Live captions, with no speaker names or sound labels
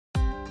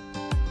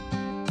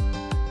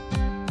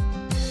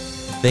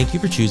Thank you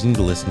for choosing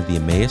to listen to the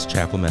Emmaus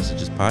Chapel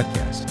Messages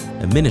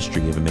podcast, a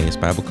ministry of Emmaus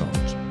Bible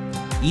College.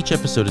 Each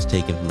episode is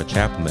taken from a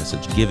chapel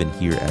message given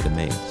here at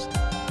Emmaus.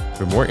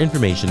 For more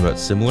information about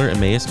similar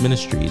Emmaus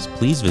ministries,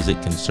 please visit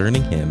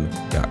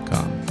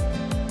concerninghim.com.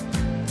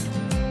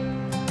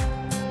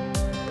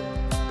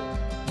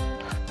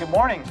 Good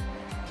morning.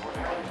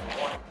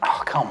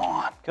 Oh, come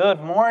on. Good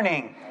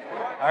morning.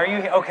 Are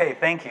you here? Okay,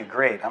 thank you.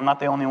 Great. I'm not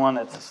the only one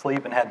that's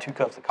asleep and had 2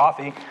 cups of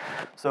coffee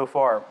so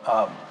far.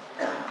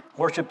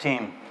 Worship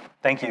team,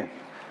 thank you.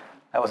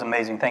 That was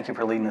amazing. Thank you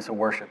for leading us in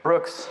worship.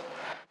 Brooks,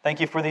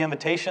 thank you for the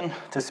invitation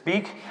to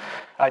speak.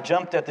 I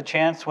jumped at the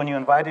chance when you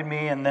invited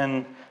me, and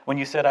then when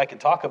you said I could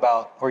talk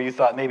about, or you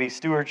thought maybe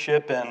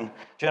stewardship and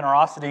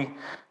generosity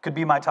could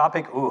be my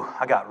topic,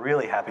 I got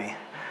really happy.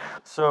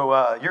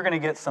 So you're going to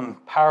get some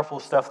powerful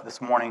stuff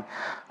this morning.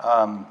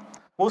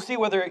 We'll see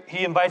whether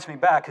he invites me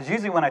back, because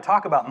usually when I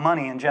talk about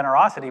money and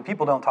generosity,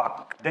 people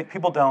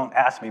don't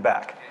ask me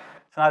back.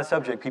 It's not a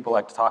subject people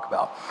like to talk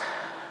about.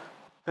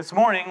 This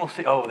morning, we'll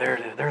see. Oh, there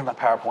it is. There's my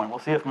PowerPoint. We'll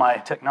see if my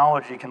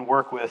technology can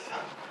work with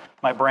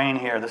my brain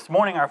here. This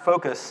morning, our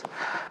focus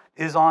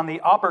is on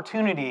the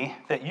opportunity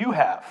that you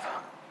have.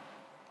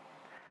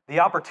 The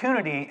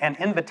opportunity and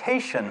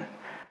invitation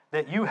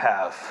that you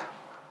have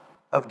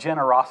of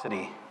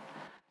generosity.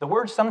 The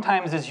word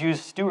sometimes is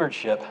used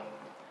stewardship,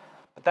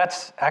 but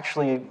that's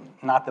actually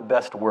not the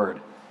best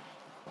word.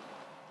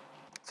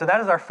 So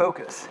that is our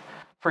focus.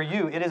 For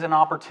you, it is an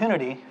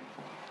opportunity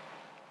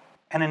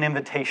and an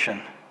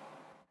invitation.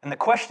 And the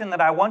question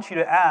that I want you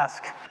to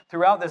ask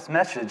throughout this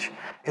message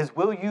is,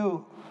 will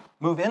you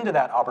move into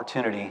that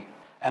opportunity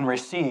and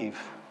receive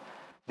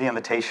the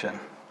invitation?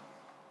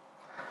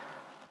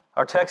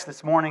 Our text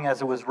this morning, as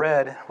it was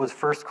read, was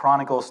 1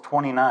 Chronicles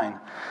 29.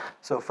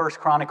 So 1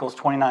 Chronicles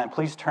 29,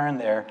 please turn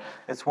there.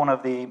 It's one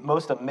of the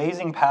most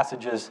amazing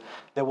passages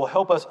that will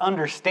help us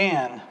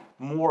understand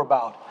more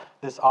about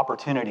this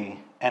opportunity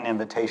and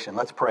invitation.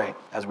 Let's pray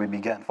as we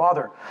begin.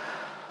 Father,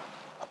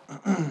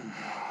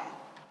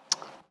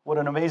 what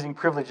an amazing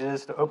privilege it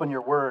is to open your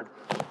word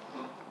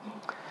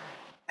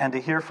and to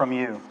hear from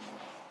you.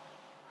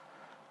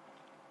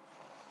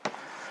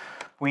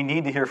 We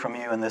need to hear from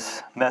you in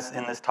this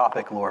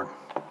topic, Lord.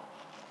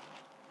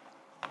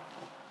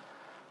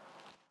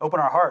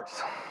 Open our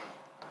hearts.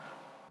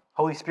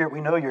 Holy Spirit,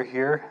 we know you're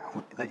here,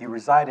 that you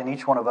reside in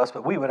each one of us,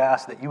 but we would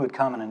ask that you would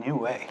come in a new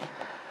way,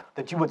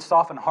 that you would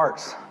soften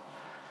hearts,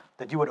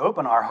 that you would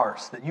open our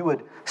hearts, that you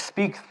would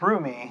speak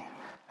through me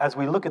as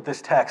we look at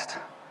this text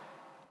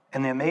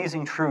and the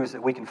amazing truths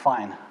that we can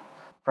find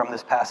from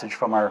this passage,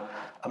 from our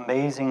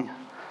amazing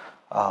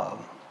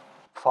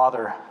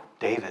father,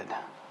 David.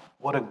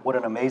 What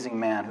an amazing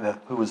man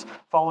who was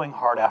following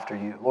hard after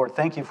you. Lord,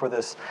 thank you for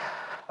this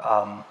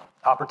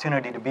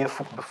opportunity to be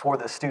before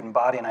the student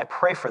body, and I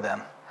pray for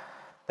them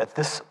that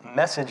this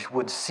message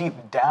would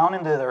seep down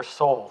into their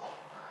soul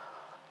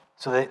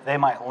so that they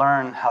might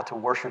learn how to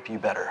worship you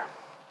better.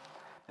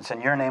 It's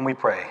in your name we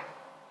pray.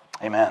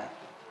 Amen.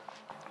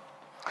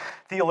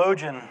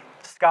 Theologian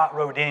Scott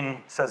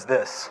Rodin says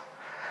this: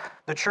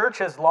 "The church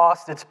has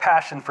lost its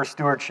passion for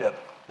stewardship."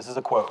 This is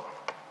a quote.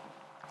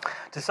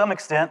 "To some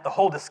extent, the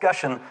whole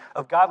discussion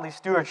of godly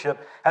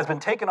stewardship has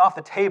been taken off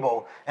the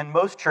table in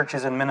most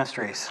churches and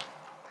ministries.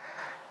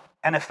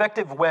 An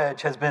effective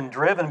wedge has been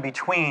driven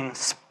between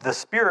the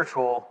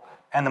spiritual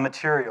and the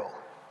material."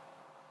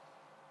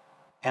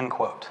 End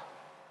quote.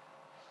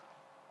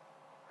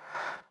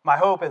 My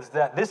hope is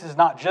that this is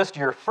not just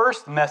your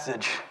first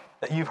message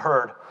that you've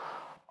heard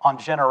on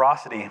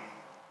generosity,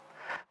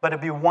 but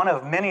it'll be one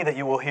of many that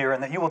you will hear,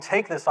 and that you will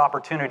take this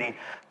opportunity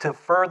to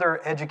further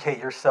educate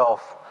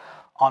yourself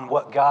on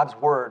what God's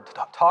word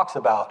talks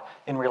about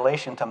in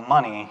relation to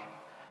money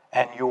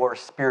and your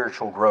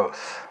spiritual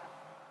growth.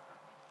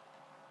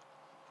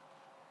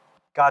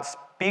 God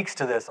speaks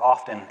to this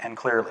often and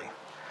clearly.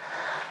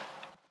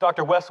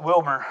 Dr. Wes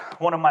Wilmer,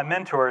 one of my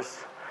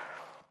mentors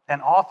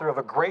and author of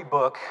a great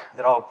book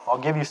that I'll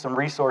give you some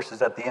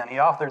resources at the end. He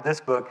authored this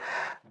book,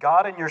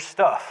 God and Your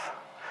Stuff: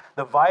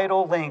 The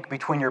Vital Link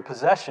Between Your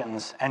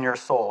Possessions and Your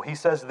Soul. He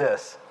says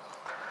this: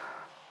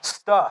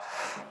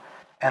 stuff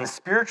and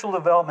spiritual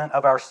development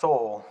of our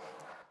soul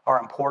are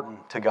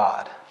important to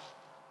God.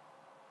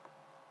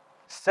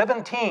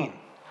 17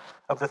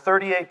 of the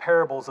 38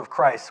 parables of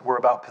Christ were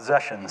about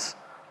possessions.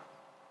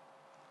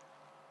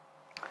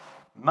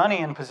 Money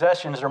and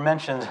possessions are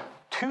mentioned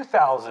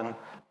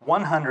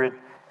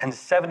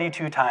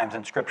 2,172 times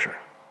in Scripture.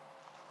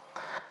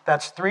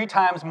 That's 3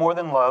 times more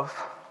than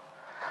love,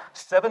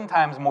 7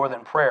 times more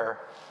than prayer,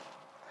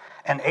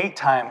 and 8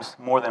 times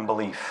more than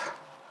belief.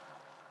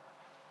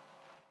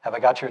 Have I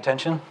got your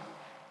attention?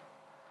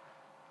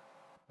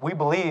 We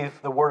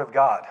believe the Word of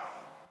God.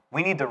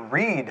 We need to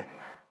read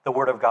the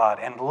Word of God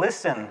and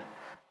listen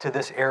to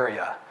this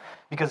area.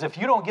 Because if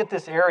you don't get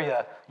this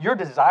area, your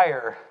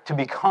desire to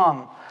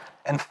become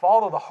and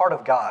follow the heart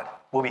of God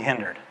will be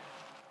hindered.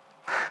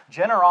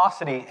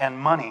 Generosity and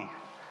money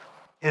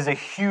is a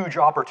huge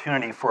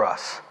opportunity for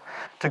us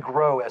to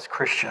grow as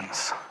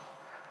Christians.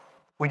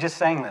 We just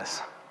sang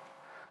this.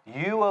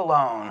 You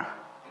alone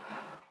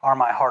are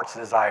my heart's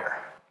desire.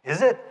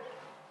 Is it?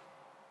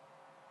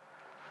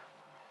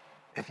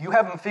 If you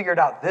haven't figured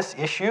out this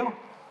issue,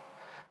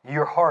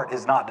 your heart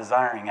is not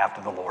desiring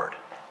after the Lord.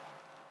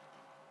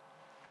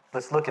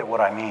 Let's look at what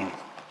I mean.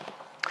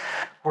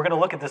 We're going to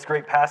look at this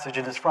great passage,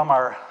 and it's from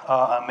our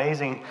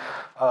amazing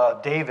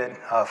David,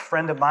 a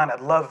friend of mine.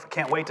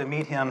 Can't wait to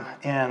meet him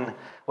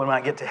when I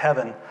get to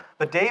heaven.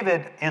 But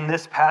David, in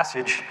this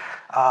passage,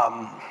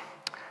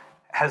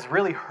 has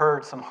really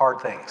heard some hard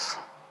things.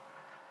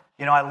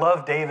 You know, I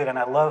love David, and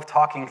I love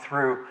talking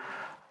through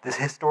these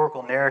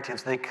historical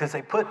narratives because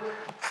they put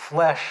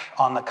flesh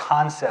on the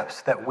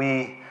concepts that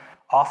we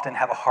often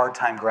have a hard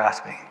time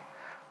grasping.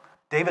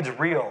 David's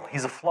real.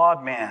 He's a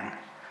flawed man.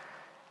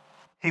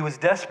 He was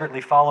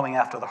desperately following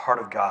after the heart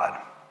of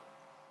God.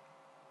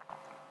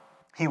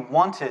 He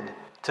wanted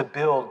to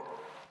build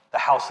the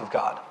house of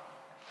God.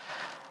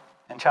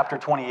 In chapter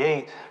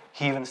 28,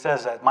 he even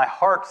says that my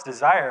heart's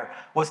desire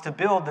was to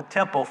build the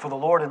temple for the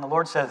Lord, and the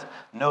Lord says,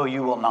 no,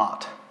 you will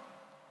not.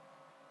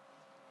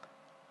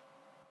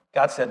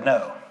 God said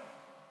no.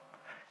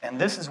 And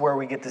this is where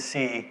we get to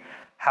see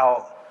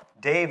how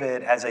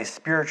David, as a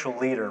spiritual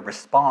leader,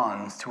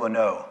 responds to a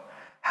no.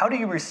 How do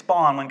you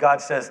respond when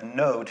God says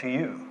no to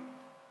you?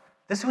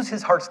 This was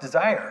his heart's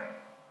desire.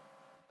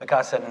 But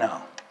God said,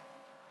 no,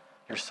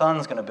 your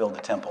son's going to build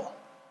the temple.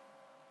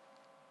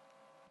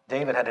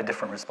 David had a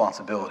different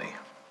responsibility.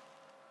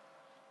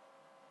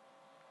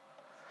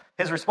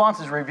 His response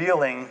is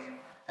revealing,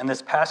 and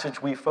this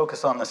passage we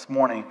focus on this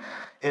morning,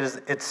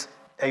 it's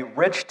a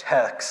rich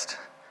text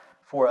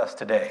for us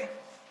today.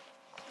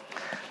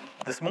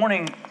 This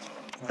morning,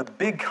 the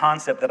big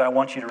concept that I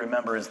want you to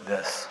remember is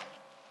this.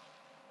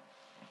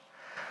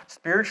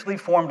 Spiritually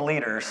formed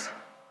leaders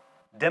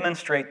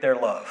demonstrate their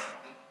love.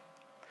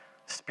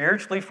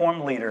 Spiritually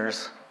formed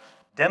leaders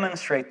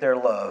demonstrate their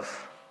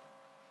love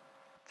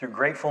through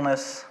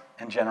gratefulness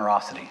and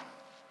generosity.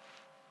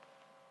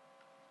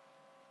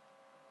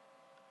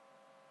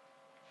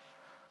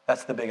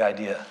 That's the big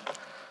idea.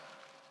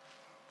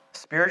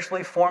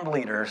 Spiritually formed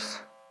leaders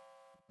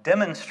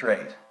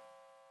demonstrate.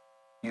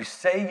 You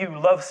say you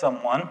love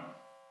someone,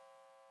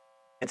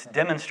 it's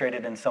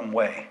demonstrated in some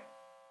way.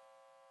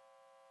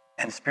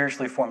 And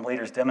spiritually formed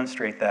leaders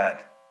demonstrate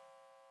that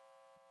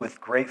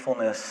with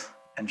gratefulness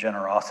and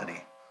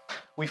generosity.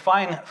 We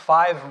find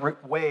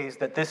 5 ways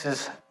that this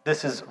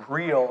is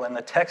real, and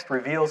the text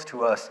reveals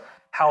to us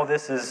how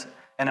this is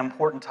an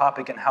important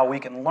topic and how we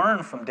can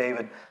learn from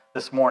David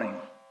this morning.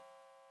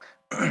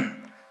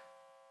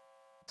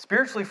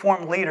 Spiritually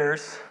formed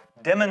leaders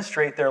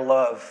demonstrate their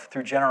love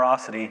through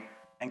generosity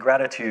and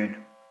gratitude.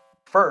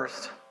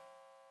 First,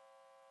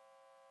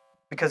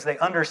 because they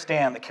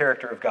understand the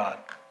character of God.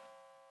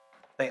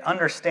 They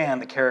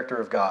understand the character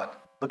of God.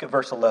 Look at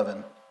verse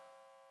 11.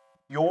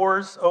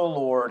 Yours, O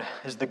Lord,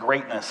 is the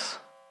greatness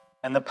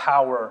and the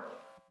power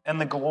and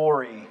the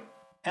glory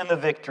and the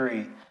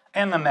victory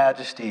and the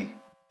majesty,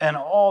 and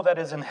all that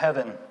is in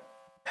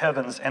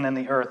heavens and in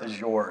the earth is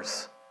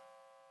yours.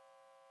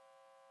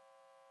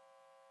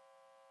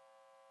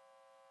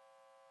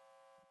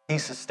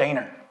 He's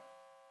sustainer.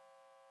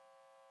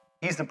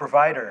 He's the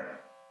provider.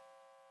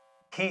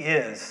 He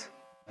is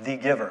the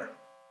giver.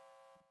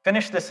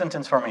 Finish this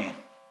sentence for me.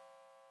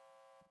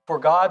 For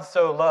God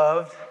so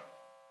loved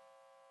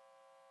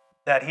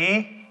that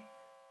he,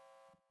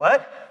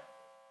 what?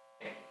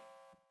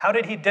 How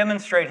did he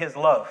demonstrate his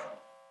love?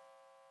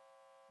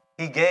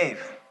 He gave.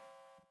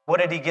 What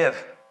did he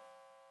give?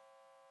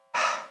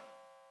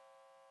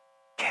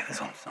 Gave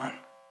his own son.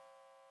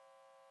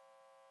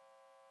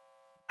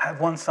 I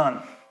have one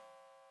son.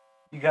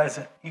 You guys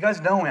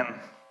know him.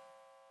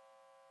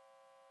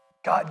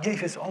 God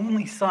gave his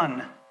only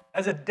son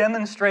as a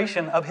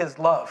demonstration of his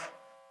love.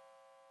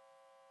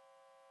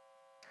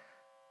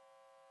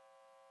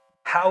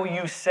 How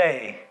you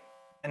say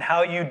and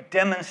how you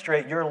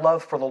demonstrate your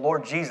love for the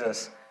Lord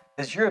Jesus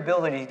is your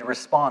ability to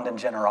respond in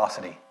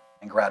generosity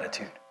and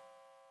gratitude.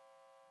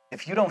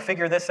 If you don't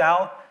figure this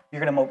out,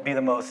 you're going to be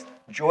the most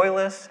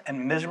joyless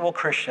and miserable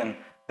Christian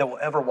that will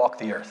ever walk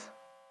the earth.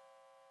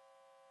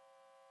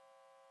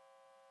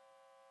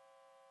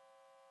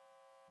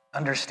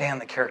 Understand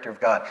the character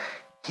of God.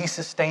 He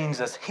sustains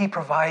us. He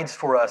provides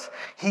for us.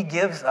 He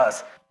gives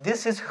us.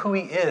 This is who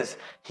he is.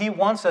 He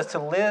wants us to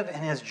live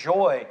in his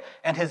joy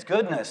and his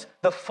goodness,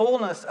 the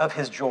fullness of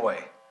his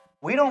joy.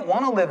 We don't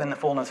want to live in the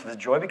fullness of his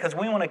joy because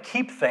we want to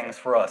keep things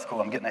for us. Oh,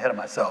 I'm getting ahead of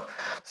myself.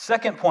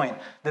 Second point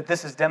that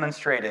this is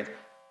demonstrated.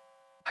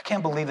 I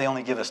can't believe they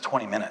only give us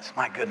 20 minutes.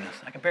 My goodness,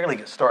 I can barely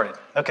get started.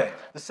 Okay,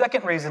 the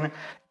second reason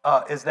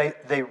is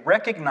they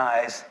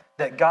recognize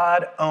that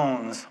God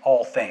owns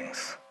all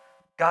things.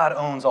 God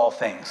owns all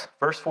things.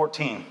 Verse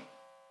 14.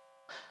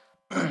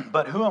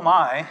 But who am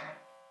I?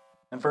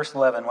 In verse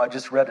 11, well, I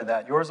just read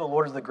that. Yours, O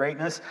Lord, is the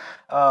greatness,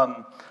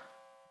 power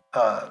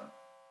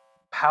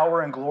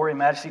and glory and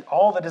majesty.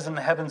 All that is in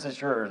the heavens is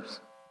yours.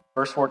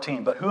 Verse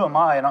 14. But who am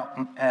I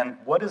and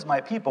what is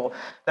my people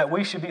that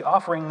we should be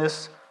offering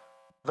this,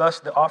 thus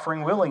the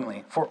offering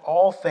willingly? For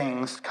all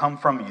things come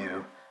from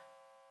you,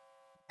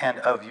 and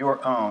of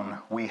your own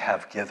we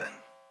have given.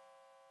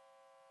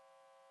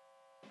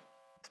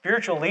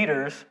 Spiritual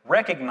leaders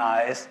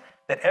recognize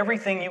that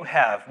everything you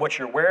have, what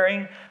you're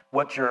wearing,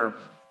 the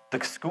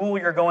school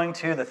you're going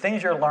to, the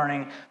things you're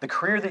learning, the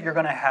career that you're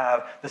going to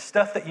have, the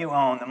stuff that you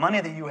own, the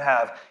money that you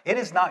have, it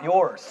is not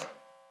yours.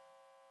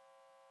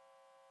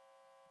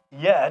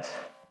 Yet,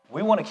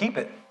 we want to keep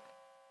it.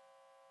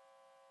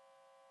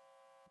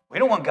 We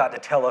don't want God to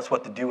tell us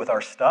what to do with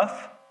our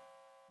stuff,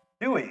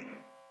 do we?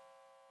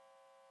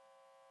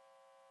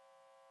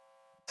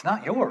 It's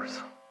not yours.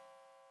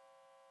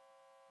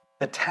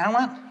 The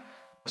talent, I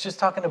was just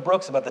talking to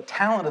Brooks about the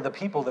talent of the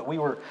people that we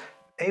were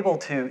able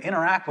to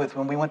interact with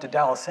when we went to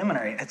Dallas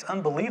Seminary. It's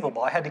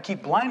unbelievable. I had to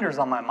keep blinders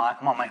on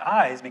my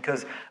eyes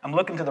because I'm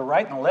looking to the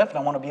right and the left and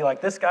I want to be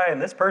like this guy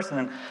and this person.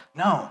 And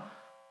no,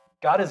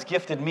 God has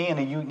gifted me in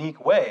a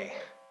unique way.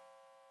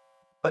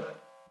 But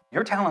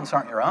your talents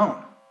aren't your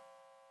own.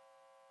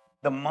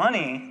 The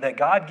money that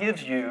God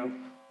gives you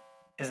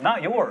is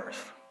not yours.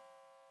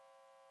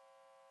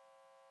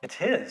 It's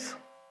His.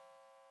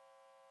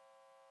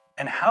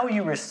 And how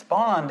you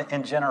respond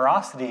in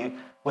generosity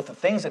with the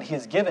things that He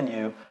has given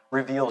you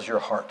reveals your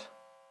heart.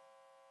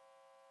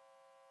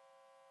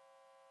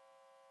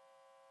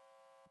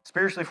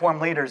 Spiritually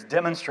formed leaders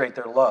demonstrate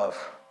their love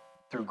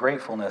through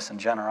gratefulness and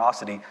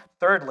generosity.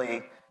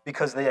 Thirdly,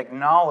 because they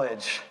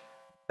acknowledge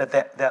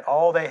that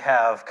all they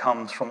have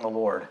comes from the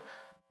Lord.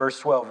 Verse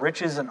 12,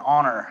 riches and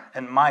honor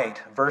and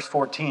might. Verse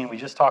 14, we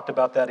just talked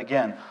about that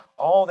again.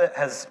 All that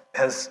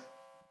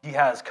He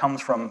has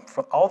comes from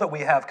all that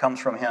we have comes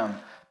from Him.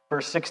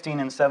 Verse 16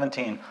 and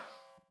 17,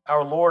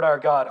 our Lord, our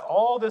God,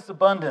 all this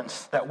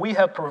abundance that we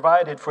have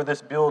provided for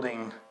this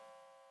building,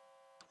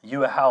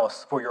 you a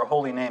house for your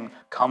holy name,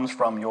 comes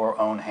from your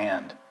own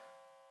hand.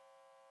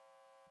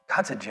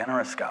 God's a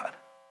generous God.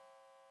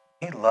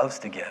 He loves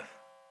to give.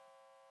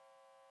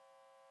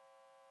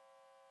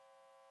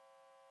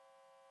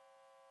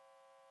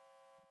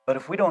 But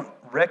if we don't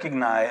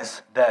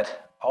recognize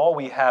that all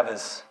we have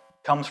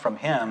comes from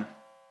Him,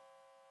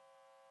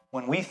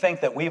 when we think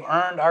that we've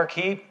earned our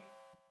keep,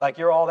 like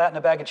you're all that in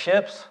a bag of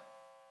chips,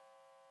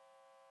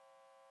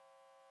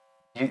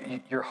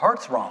 your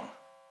heart's wrong.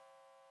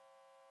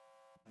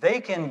 They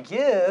can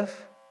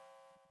give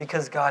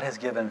because God has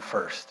given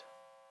first.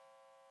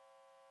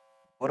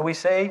 What do we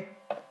say?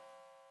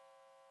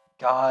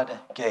 God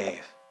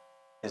gave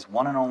His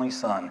one and only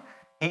Son.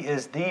 He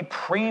is the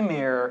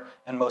premier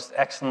and most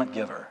excellent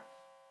giver.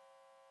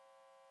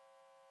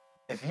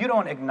 If you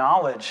don't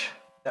acknowledge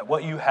that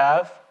what you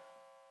have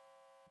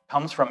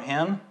comes from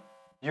Him,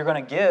 you're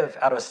going to give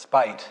out of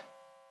spite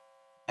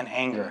and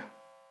anger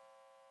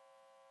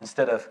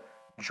instead of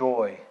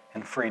joy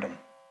and freedom.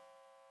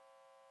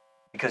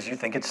 Because you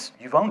think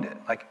you've owned it.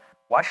 Like,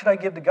 why should I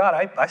give to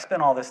God? I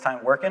spent all this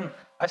time working.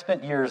 I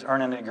spent years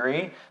earning a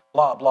degree,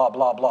 blah, blah,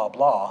 blah, blah,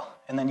 blah.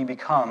 And then you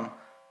become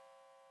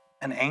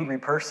an angry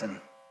person,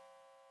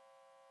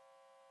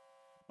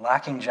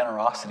 lacking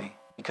generosity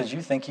because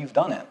you think you've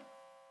done it.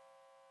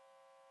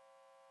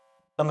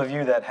 Some of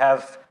you that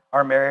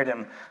are married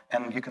and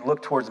you can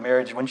look towards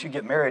marriage, once you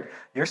get married,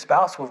 your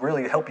spouse will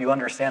really help you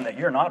understand that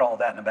you're not all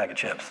that in a bag of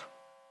chips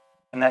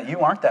and that you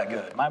aren't that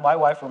good. My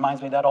wife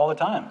reminds me of that all the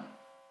time.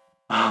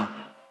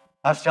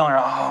 I was telling her,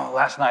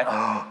 last night,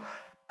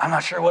 I'm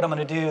not sure what I'm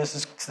going to do.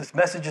 This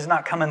message is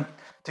not coming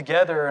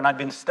together, and I've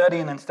been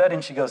studying and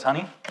studying. She goes,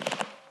 honey,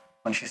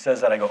 when she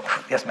says that, I go,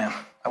 yes, ma'am.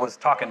 I was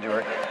talking to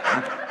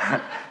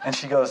her. And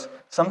she goes,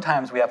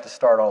 sometimes we have to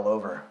start all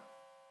over.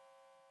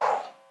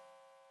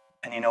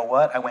 And you know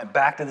what? I went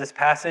back to this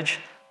passage.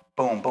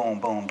 Boom, boom,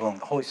 boom, boom.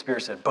 The Holy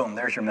Spirit said, boom,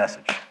 there's your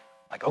message.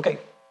 Like, okay,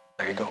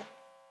 there you go.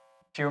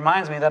 She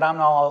reminds me that I'm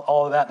not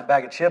all of that in a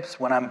bag of chips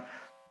when I'm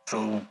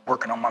so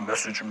working on my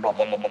message and blah,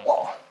 blah, blah, blah,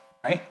 blah.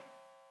 Right?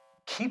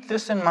 Keep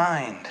this in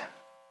mind.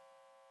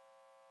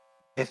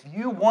 If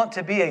you want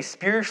to be a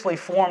spiritually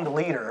formed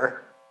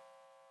leader,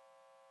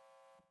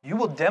 you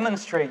will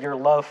demonstrate your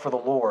love for the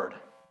Lord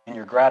in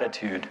your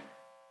gratitude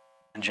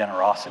and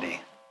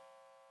generosity.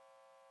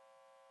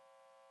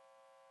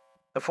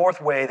 The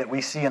fourth way that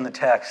we see in the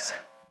text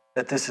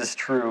that this is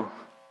true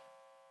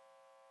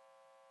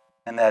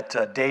and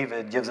that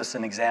David gives us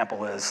an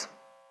example is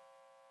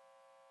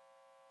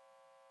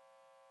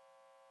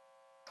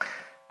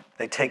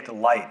they take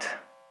delight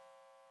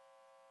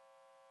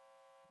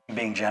in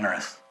being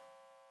generous.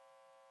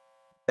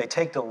 They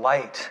take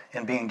delight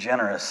in being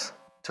generous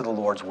to the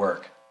Lord's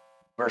work.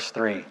 Verse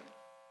 3.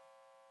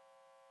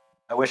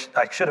 I wish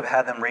I should have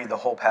had them read the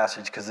whole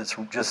passage because it's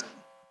just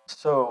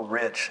so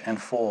rich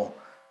and full.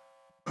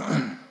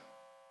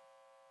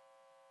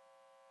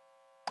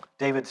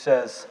 David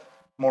says,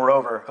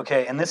 moreover,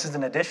 okay, and this is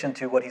in addition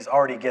to what he's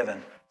already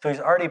given. So he's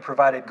already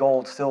provided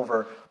gold,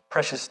 silver,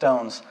 precious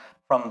stones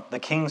from the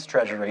king's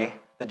treasury,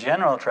 the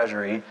general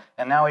treasury,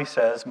 and now he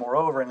says,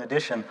 moreover, in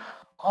addition,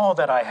 all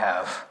that I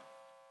have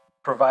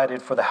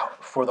provided for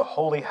the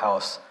holy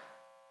house,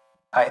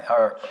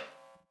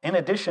 in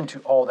addition to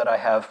all that I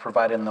have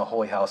provided in the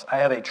holy house, I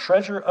have a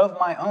treasure of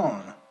my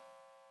own,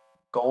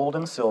 gold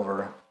and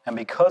silver, And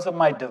because of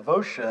my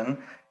devotion,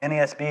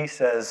 NASB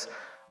says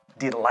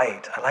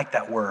delight. I like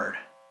that word.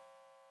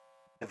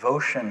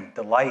 Devotion,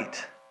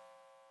 delight.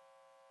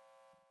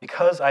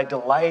 Because I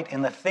delight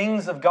in the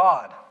things of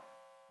God,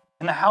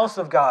 in the house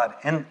of God,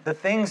 in the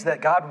things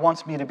that God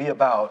wants me to be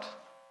about,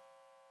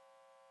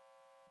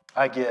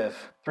 I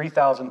give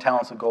 3,000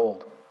 talents of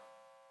gold,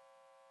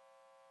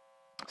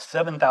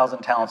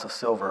 7,000 talents of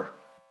silver,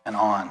 and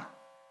on.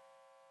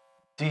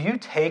 Do you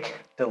take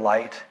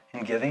delight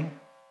in giving?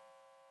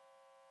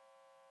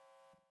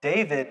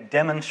 David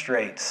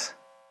demonstrates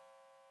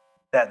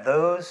that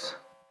those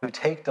who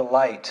take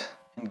delight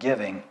in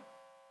giving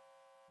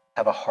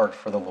have a heart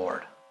for the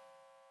Lord.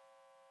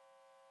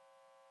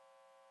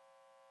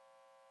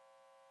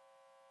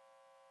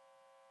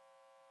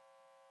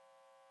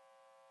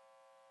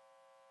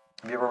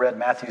 Have you ever read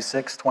Matthew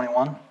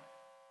 6:21?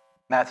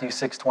 Matthew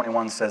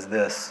 6:21 says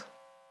this.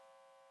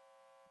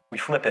 We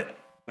flip it.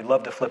 We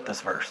love to flip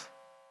this verse.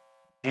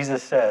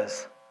 Jesus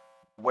says,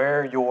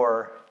 where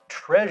your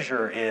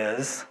treasure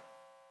is,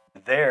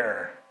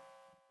 there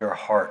your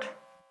heart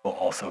will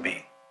also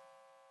be.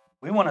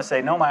 We want to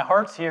say, no, my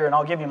heart's here and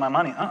I'll give you my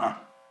money.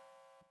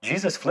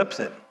 Jesus flips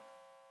it.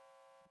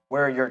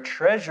 Where your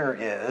treasure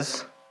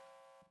is,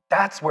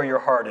 that's where your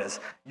heart is.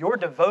 Your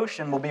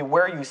devotion will be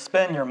where you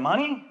spend your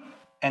money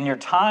and your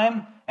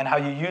time and how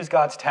you use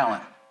God's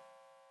talent.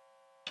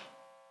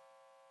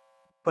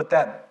 Put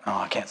that,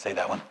 I can't say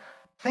that one.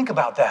 Think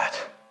about that.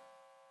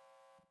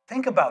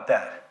 Think about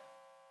that.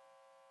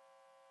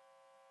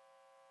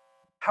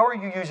 How are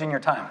you using your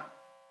time?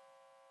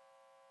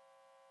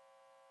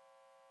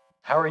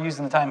 How are you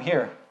using the time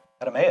here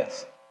at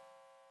Emmaus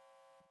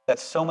that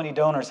so many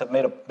donors have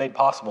made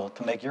possible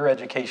to make your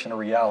education a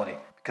reality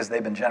because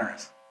they've been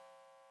generous?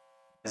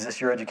 Is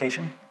this your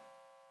education?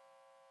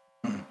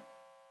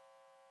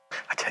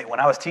 I tell you, when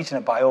I was teaching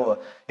at Biola,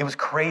 it was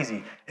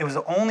crazy. It was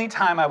the only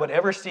time I would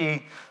ever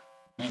see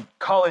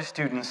college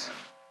students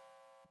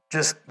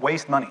just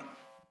waste money.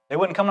 They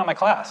wouldn't come to my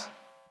class.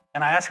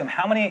 And I asked them,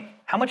 how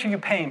much are you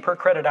paying per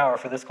credit hour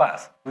for this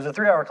class? It was a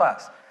 3-hour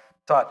class.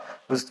 Taught,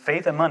 it was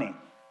faith and money.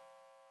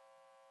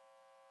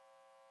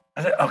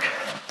 I said, okay.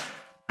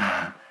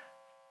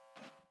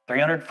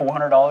 $300,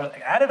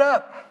 $400, add it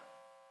up.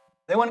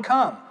 They wouldn't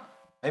come.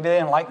 Maybe they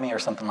didn't like me or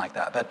something like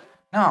that, but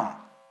no.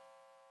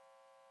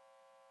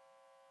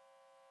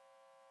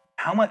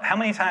 How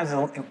many times,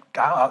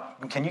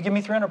 can you give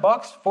me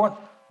 $300 for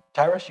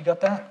Tyrus, you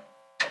got that?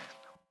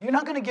 You're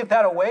not going to give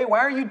that away. Why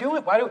are you doing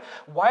it?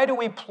 Why do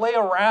we play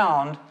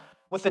around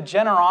with the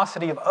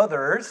generosity of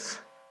others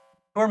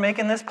who are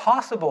making this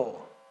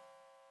possible?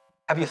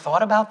 Have you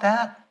thought about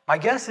that? My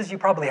guess is you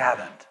probably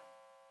haven't.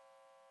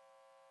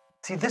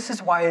 See, this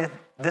is why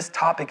this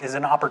topic is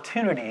an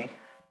opportunity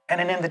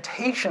and an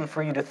invitation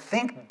for you to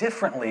think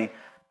differently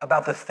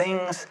about the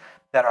things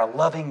that our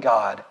loving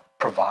God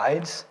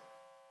provides,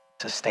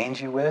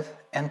 sustains you with,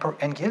 and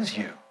gives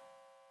you.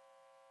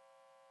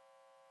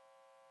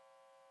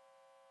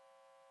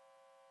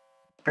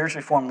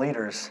 Spiritually formed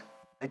leaders,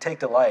 they take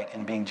delight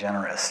in being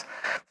generous.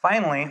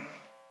 Finally,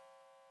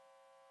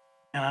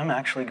 and I'm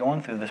actually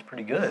going through this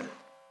pretty good.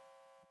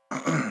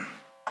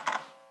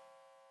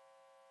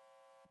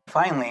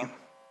 Finally,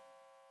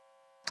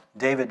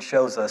 David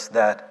shows us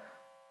that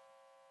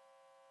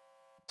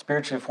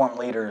spiritually formed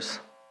leaders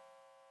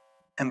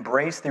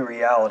embrace the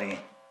reality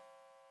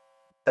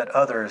that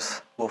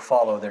others will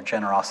follow their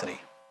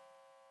generosity.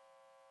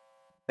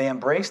 They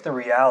embrace the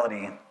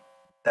reality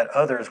that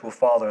others will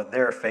follow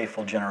their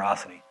faithful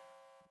generosity.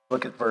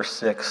 Look at verse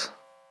 6.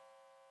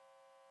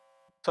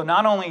 So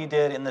not only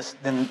did in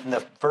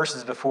the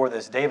verses before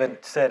this,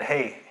 David said,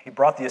 hey, he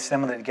brought the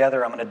assembly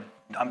together.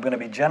 I'm going to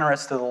be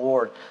generous to the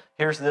Lord.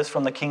 Here's this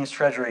from the king's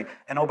treasury.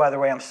 And oh, by the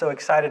way, I'm so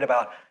excited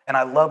about, and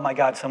I love my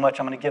God so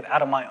much, I'm going to give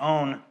out of my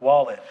own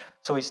wallet.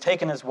 So he's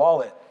taken his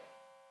wallet.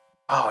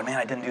 Oh, man,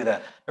 I didn't do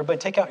that. Everybody,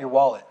 take out your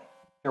wallet.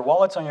 Your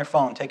wallet's on your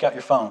phone. Take out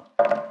your phone.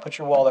 Put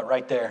your wallet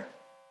right there.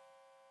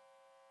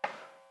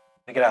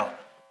 Take it out.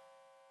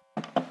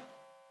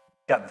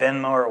 Got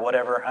Venmo or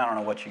whatever. I don't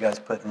know what you guys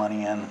put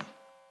money in.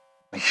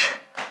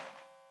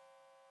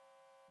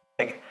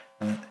 Take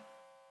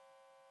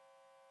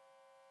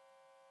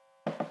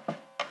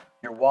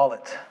your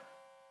wallet.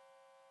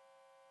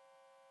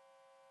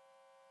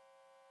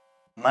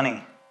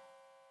 Money.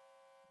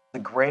 The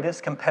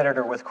greatest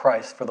competitor with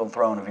Christ for the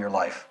throne of your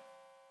life.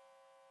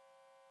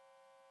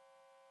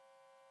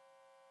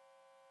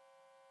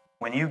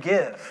 When you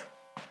give,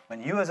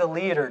 when you as a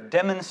leader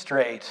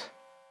demonstrate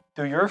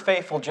through your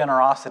faithful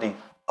generosity,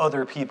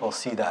 other people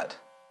see that.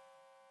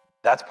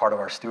 That's part of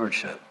our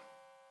stewardship.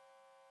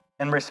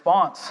 In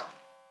response,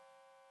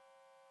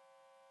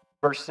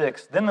 verse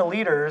 6, then the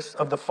leaders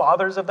of the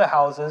fathers of the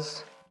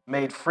houses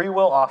made free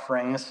will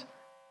offerings,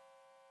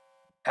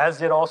 as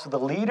did also the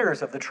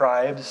leaders of the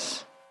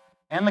tribes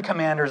and the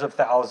commanders of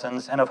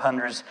thousands and of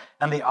hundreds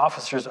and the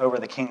officers over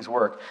the king's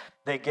work.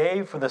 They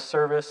gave for the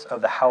service of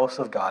the house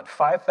of God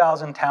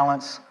 5,000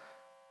 talents,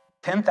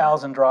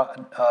 10,000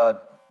 how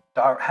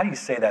do you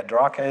say that?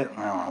 Drachix?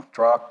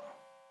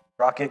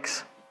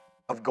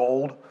 of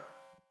gold,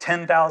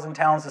 10,000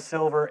 talents of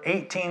silver,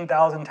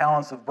 18,000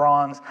 talents of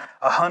bronze,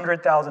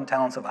 100,000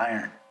 talents of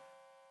iron.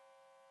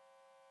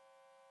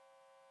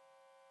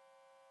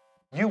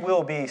 You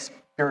will be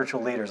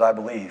spiritual leaders, I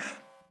believe.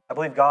 I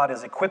believe God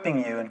is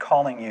equipping you and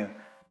calling you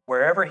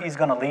wherever He's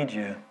going to lead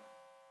you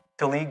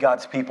to lead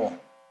God's people.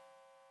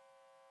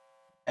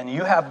 And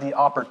you have the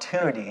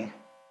opportunity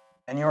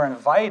and you're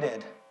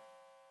invited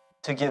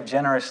to give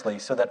generously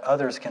so that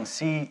others can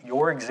see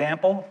your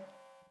example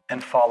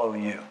and follow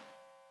you.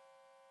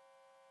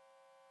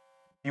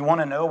 You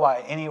want to know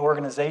why any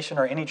organization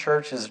or any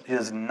church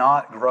is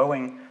not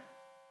growing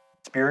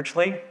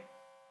spiritually?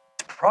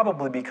 It's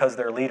probably because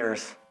their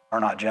leaders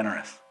are not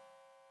generous.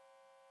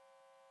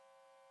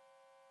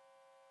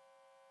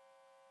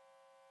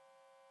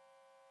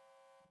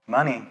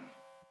 Money and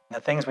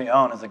the things we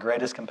own is the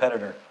greatest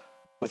competitor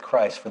with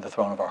Christ for the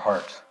throne of our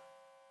hearts.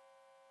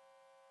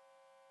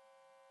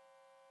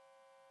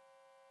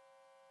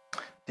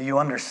 Do you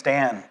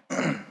understand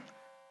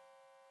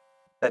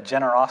that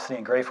generosity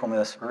and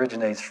gratefulness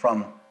originates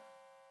from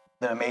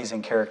the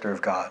amazing character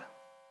of God?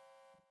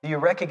 Do you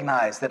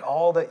recognize that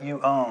all that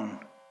you own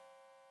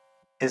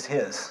is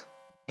His?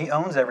 He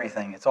owns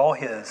everything. It's all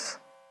His.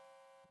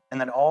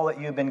 And that all that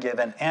you've been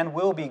given and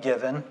will be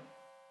given,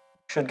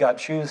 should God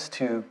choose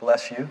to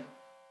bless you,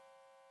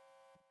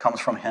 comes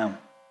from Him.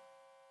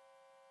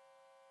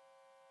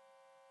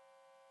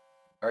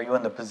 Are you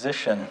in the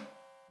position,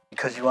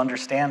 because you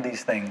understand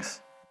these things,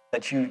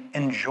 that you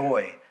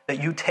enjoy,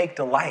 that you take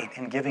delight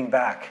in giving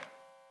back?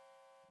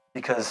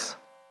 Because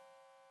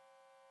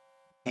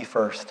He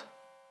first.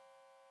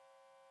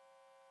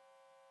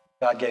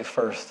 God gave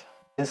first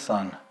His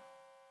Son,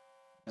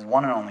 His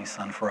one and only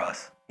Son for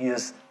us. He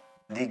is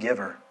the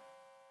giver.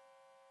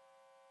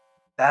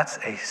 That's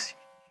a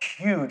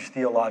huge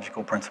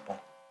theological principle.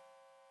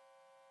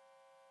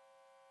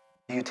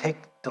 Do you take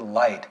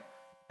delight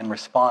in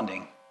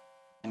responding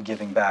and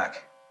giving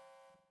back?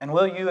 And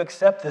will you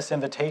accept this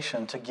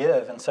invitation to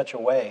give in such a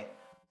way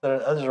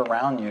that others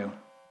around you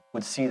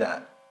would see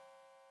that?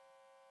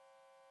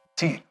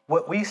 See,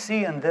 what we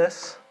see in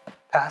this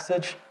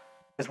passage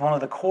is one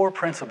of the core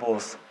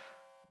principles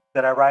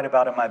that I write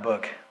about in my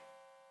book.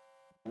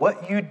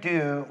 What you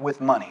do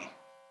with money,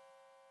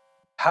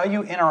 how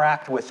you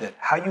interact with it,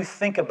 how you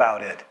think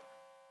about it,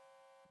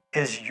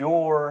 is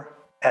your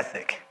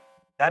ethic.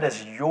 That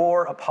is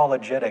your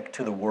apologetic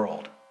to the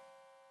world.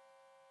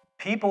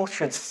 People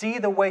should see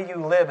the way you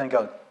live and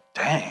go,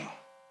 dang,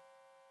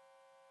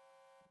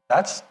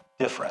 that's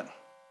different.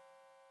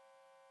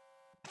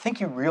 I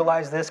think you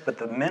realize this, but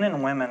the men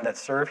and women that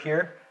serve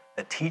here,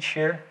 that teach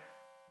here,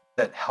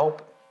 that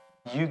help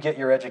you get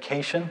your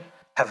education,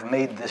 have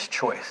made this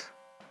choice.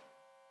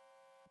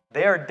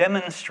 They are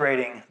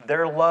demonstrating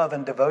their love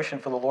and devotion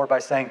for the Lord by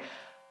saying,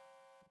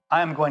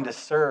 I am going to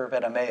serve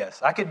at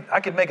Emmaus. I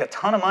could make a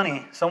ton of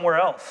money somewhere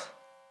else.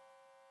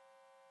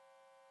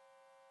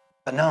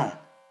 But no,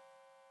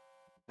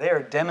 they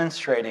are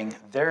demonstrating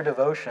their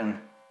devotion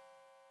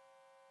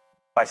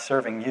by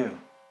serving you,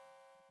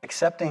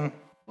 accepting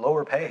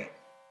lower pay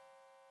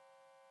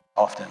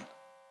often,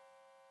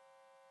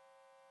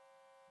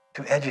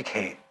 to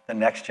educate the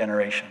next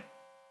generation.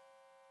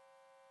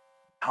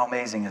 How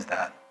amazing is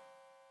that?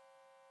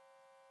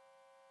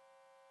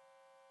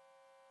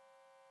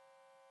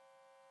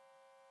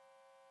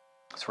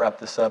 Let's wrap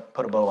this up,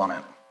 put a bow on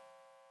it.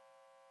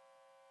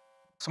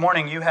 This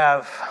morning you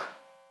have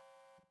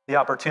the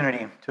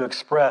opportunity to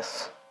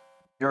express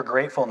your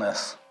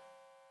gratefulness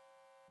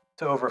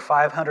to over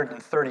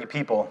 530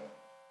 people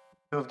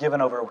who have given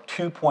over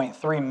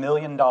 $2.3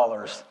 million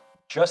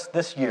just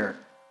this year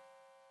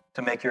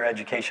to make your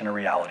education a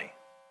reality.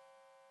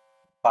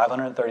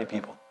 530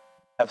 people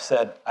have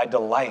said, I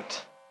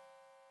delight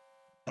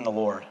in the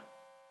Lord,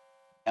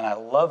 and I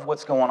love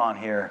what's going on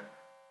here,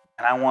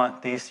 and I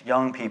want these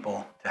young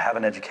people to have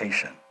an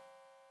education.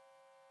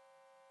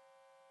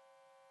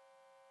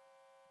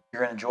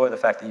 You're going to enjoy the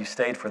fact that you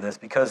stayed for this,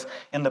 because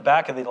in the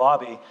back of the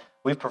lobby,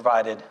 we've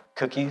provided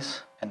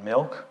cookies and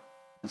milk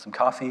and some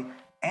coffee,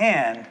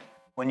 and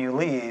when you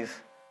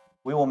leave,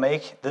 we will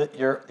make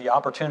the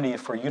opportunity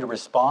for you to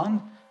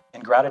respond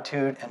in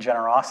gratitude and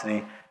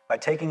generosity by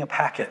taking a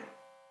packet.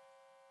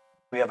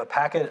 We have a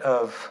packet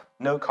of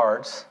note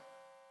cards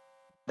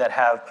that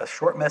have a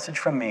short message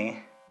from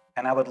me,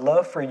 and I would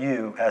love for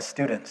you as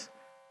students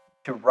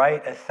to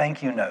write a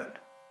thank you note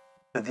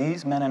to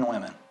these men and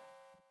women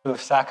who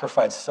have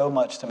sacrificed so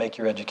much to make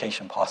your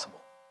education possible.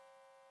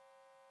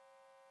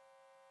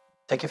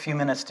 Take a few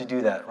minutes to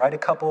do that. Write a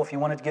couple. If you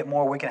wanted to get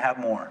more, we can have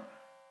more.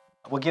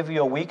 We'll give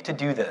you a week to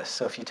do this.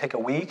 So if you take a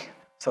week,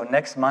 so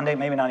next Monday,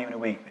 maybe not even a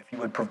week, if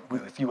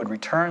you would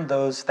return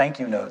those thank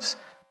you notes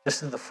just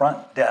to the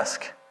front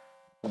desk,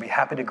 we'll be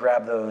happy to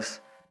grab those.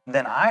 And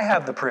then I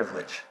have the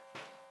privilege,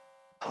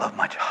 I love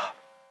my job,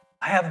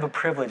 I have the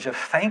privilege of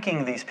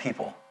thanking these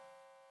people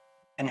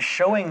and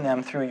showing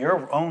them through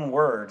your own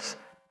words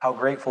how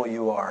grateful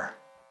you are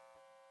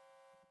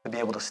to be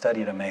able to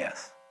study at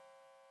Emmaus.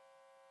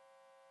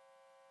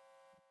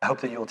 I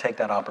hope that you will take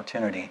that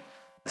opportunity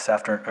this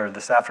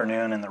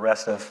afternoon and the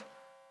rest of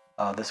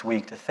this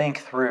week to think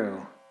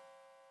through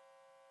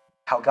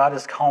how God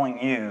is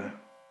calling you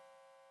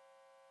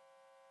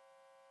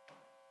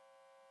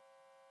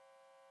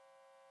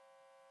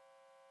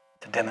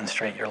to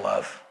demonstrate your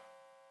love.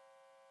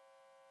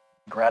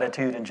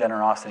 Gratitude and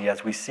generosity,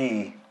 as we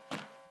see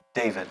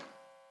David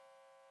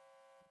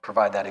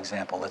provide that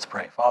example. Let's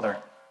pray. Father,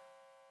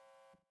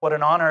 what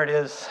an honor it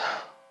is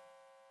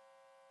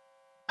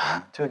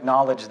to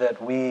acknowledge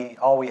that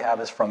all we have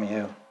is from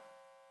you,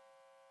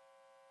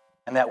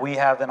 and that we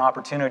have an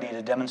opportunity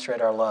to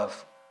demonstrate our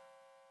love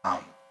by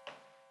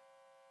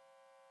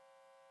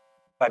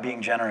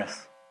being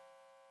generous.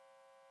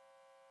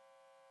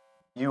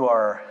 You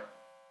are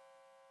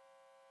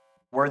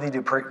worthy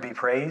to be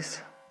praised.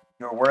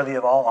 You're worthy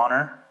of all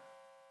honor.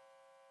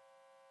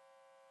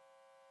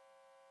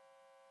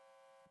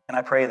 And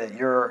I pray that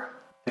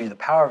through the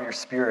power of your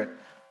Spirit,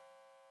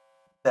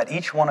 that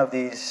each one of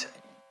these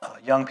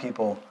young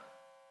people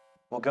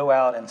will go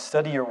out and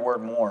study your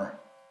word more.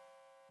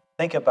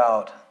 Think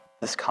about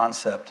this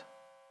concept.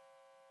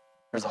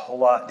 There's a whole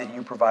lot that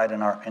you provide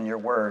in your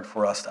word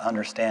for us to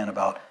understand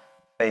about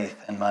faith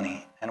and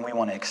money, and we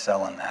want to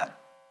excel in that.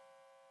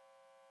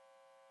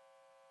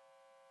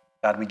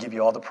 God, we give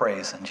you all the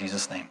praise in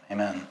Jesus' name.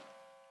 Amen.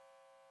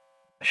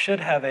 I should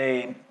have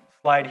a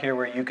slide here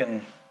where you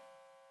can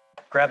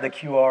grab the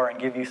QR and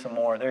give you some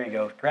more. There you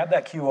go. Grab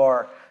that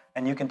QR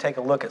and you can take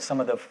a look at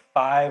some of the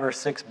 5 or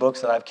 6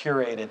 books that I've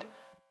curated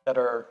that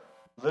are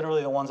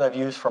literally the ones I've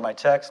used for my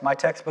text. My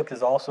textbook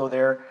is also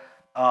there.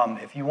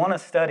 If you want to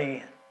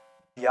study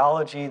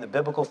theology, the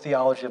biblical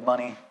theology of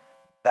money,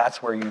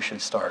 that's where you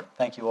should start.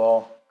 Thank you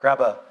all.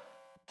 Grab a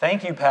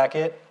thank you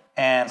packet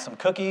and some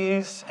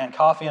cookies and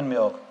coffee and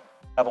milk.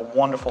 Have a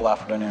wonderful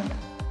afternoon.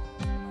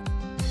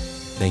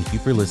 Thank you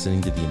for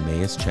listening to the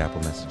Emmaus Chapel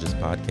Messages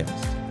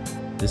podcast.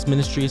 This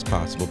ministry is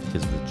possible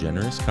because of the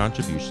generous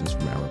contributions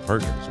from our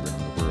partners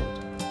around the world.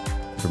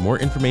 For more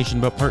information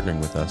about partnering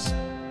with us,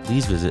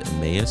 please visit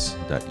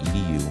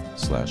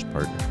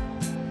emmaus.edu/partner.